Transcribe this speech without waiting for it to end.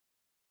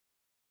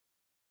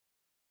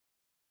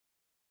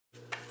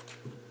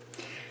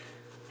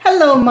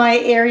Hello my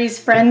Aries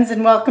friends,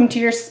 and welcome to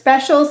your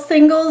special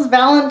singles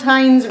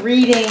Valentine's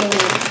reading.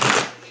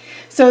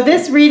 So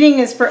this reading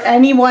is for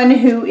anyone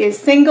who is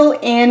single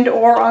and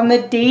or on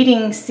the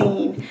dating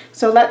scene.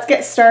 So let's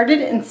get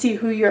started and see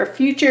who your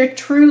future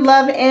true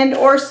love and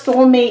or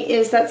soulmate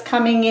is that's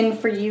coming in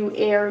for you,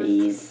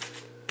 Aries.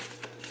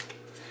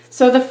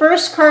 So the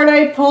first card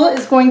I pull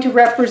is going to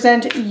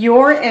represent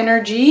your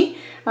energy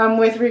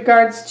with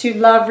regards to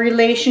love,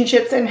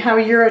 relationships, and how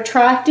you're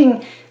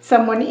attracting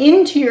someone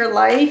into your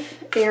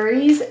life,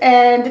 Aries.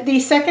 And the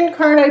second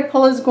card I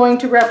pull is going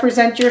to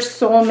represent your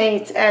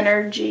soulmate's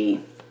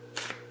energy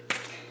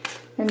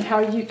and how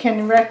you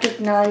can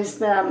recognize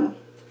them.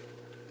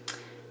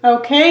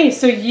 Okay,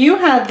 so you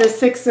have the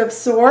Six of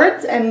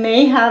Swords and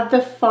they have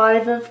the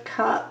Five of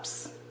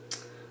Cups.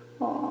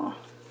 Aww.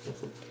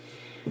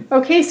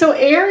 Okay, so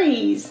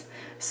Aries.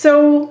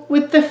 So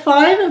with the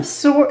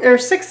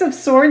Six of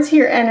Swords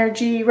here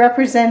energy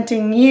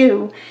representing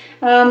you,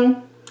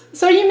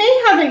 so you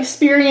may have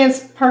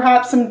experienced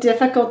perhaps some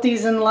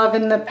difficulties in love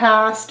in the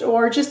past,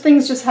 or just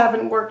things just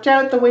haven't worked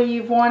out the way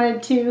you've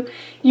wanted to.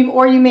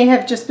 Or you may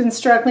have just been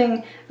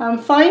struggling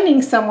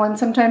finding someone.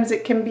 Sometimes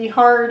it can be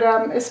hard,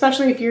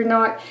 especially if you're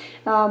not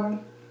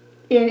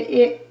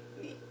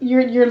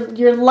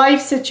your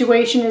life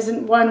situation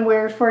isn't one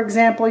where, for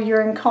example,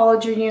 you're in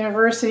college or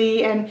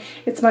university and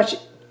it's much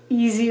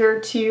easier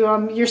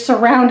to, you're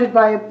surrounded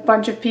by a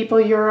bunch of people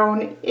your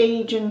own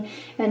age and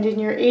in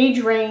your age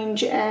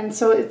range, and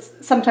so it's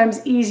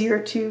sometimes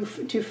easier to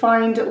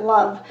find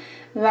love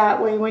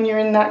that way when you're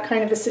in that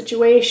kind of a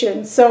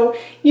situation. So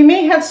you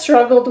may have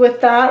struggled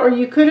with that, or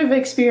you could have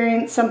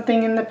experienced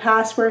something in the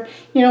past where,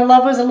 you know,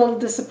 love was a little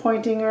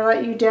disappointing or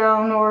let you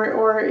down,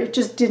 or it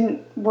just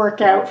didn't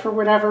work out for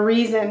whatever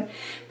reason.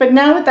 But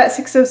now with that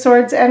Six of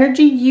Swords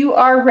energy, you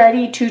are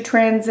ready to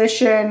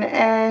transition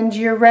and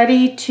you're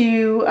ready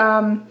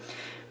to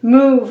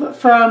move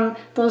from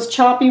those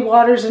choppy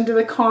waters into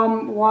the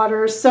calm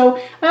waters.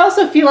 So I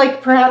also feel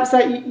like perhaps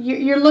that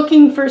you're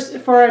looking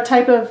for a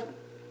type of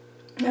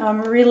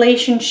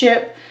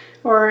relationship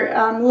or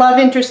love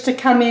interest to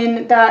come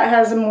in that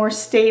has a more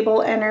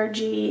stable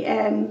energy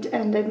and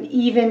an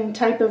even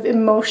type of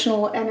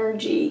emotional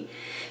energy.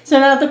 So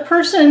now the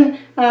person,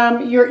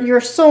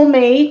 your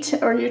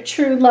soulmate or your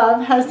true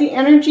love, has the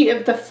energy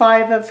of the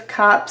Five of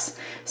Cups.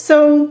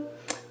 So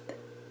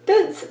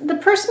the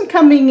person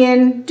coming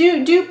in,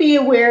 do be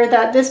aware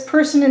that this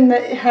person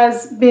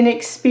has been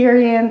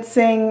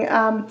experiencing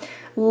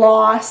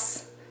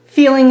loss,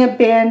 feeling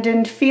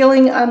abandoned,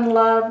 feeling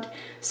unloved.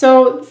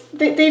 So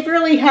they've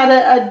really had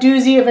a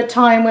doozy of a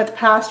time with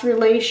past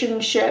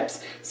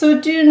relationships. So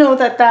do know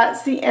that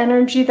that's the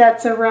energy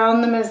that's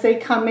around them as they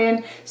come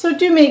in. So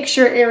do make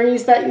sure,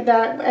 Aries, that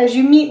as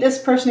you meet this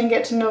person and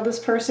get to know this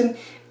person,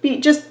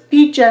 just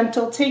be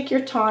gentle, take your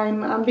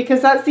time,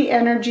 because that's the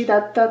energy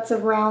that's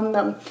around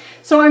them.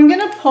 So I'm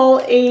going to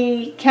pull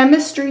a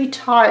chemistry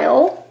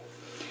tile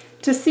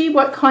to see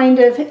what kind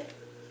of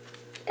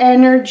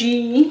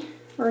energy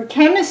or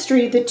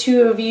chemistry the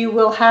two of you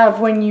will have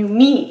when you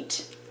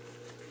meet.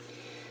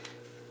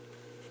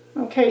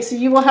 Okay, so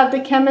you will have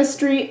the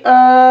chemistry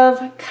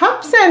of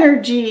Cups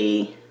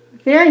energy.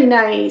 Very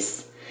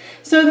nice.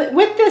 So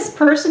with this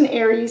person,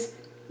 Aries,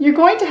 you're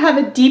going to have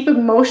a deep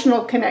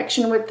emotional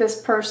connection with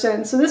this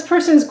person. So this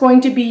person is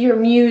going to be your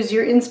muse,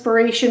 your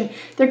inspiration.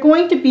 They're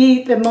going to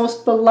be the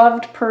most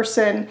beloved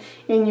person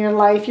in your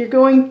life. You're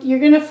going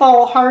to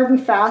fall hard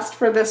and fast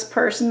for this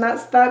person.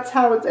 That's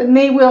how it's, and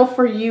they will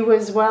for you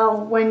as well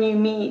when you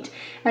meet.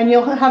 And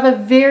you'll have a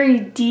very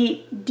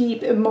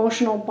deep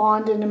emotional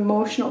bond and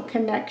emotional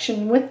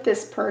connection with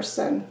this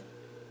person.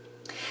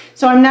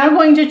 So I'm now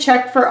going to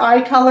check for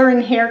eye color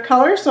and hair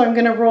color. So I'm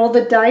going to roll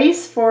the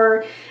dice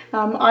for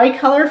eye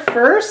color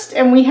first,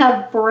 and we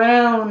have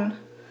brown.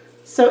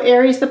 So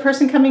Aries, the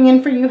person coming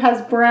in for you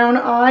has brown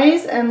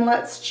eyes, and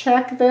let's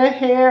check the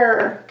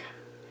hair.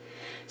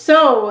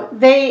 So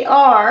they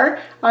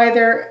are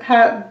either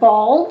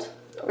bald,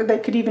 or they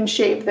could even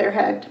shave their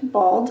head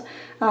bald.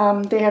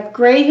 They have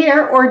gray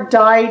hair or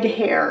dyed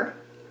hair.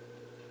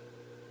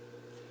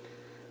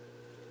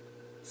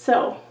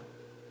 So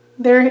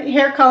their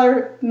hair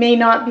color may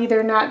not be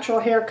their natural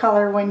hair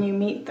color when you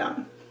meet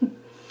them.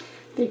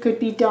 They could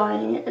be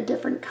dyeing a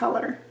different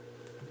color.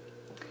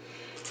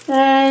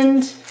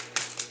 And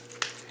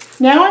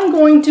now I'm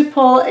going to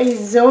pull a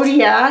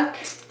zodiac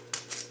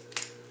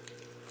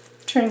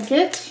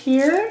trinket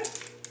here,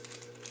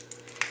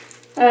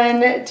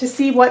 and to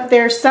see what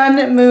their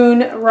sun,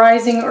 moon,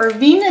 rising, or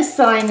Venus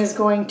sign is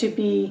going to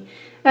be.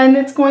 And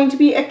it's going to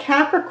be a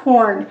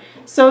Capricorn.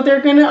 So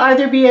they're going to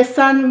either be a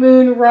sun,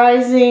 moon,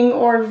 rising,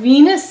 or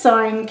Venus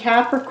sign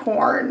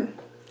Capricorn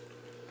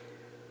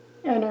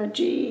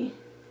energy.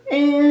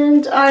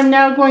 And I'm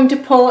now going to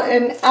pull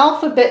an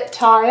alphabet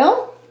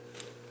tile.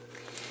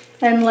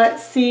 And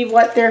let's see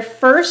what their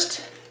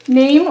first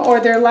name or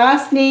their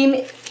last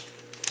name,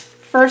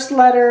 first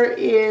letter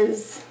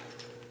is.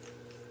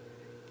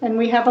 And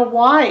we have a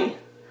Y.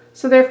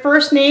 So their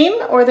first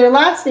name or their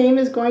last name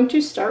is going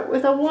to start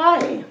with a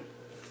Y.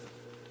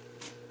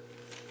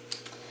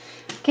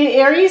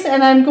 Okay, Aries,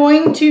 and I'm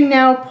going to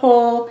now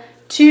pull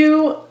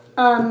 2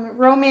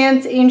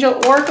 Romance Angel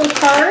Oracle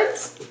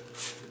cards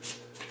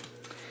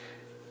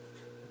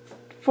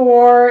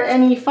for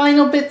any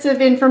final bits of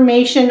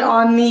information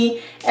on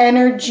the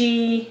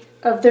energy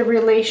of the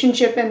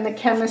relationship and the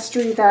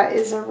chemistry that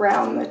is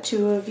around the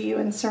 2 of you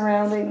and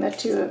surrounding the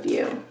 2 of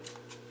you.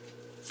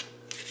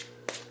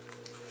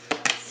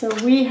 So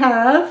we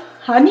have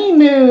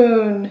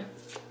honeymoon.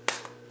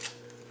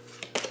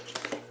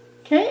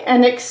 Okay,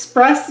 and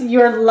express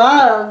your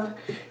love.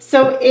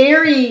 So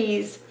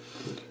Aries,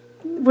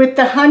 with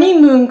the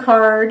honeymoon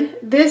card,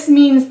 this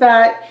means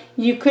that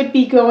you could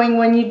be going,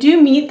 when you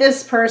do meet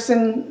this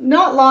person,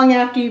 not long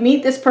after you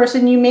meet this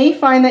person, you may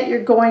find that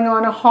you're going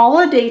on a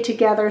holiday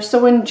together.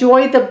 So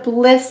enjoy the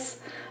bliss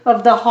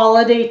of the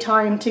holiday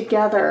time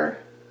together.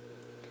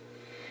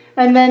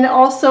 And then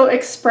also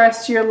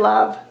express your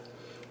love.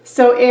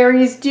 So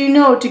Aries, do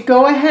know to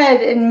go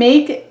ahead and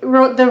make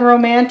the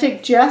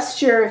romantic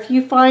gesture. If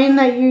you find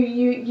that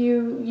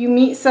you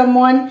meet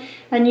someone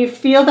and you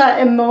feel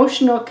that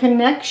emotional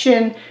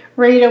connection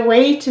right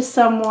away to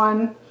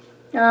someone,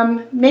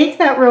 make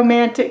that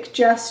romantic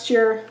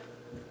gesture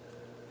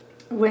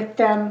with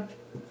them.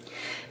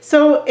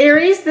 So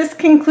Aries, this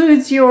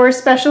concludes your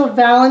special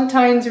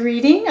Valentine's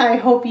reading. I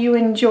hope you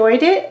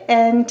enjoyed it,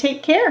 and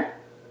take care.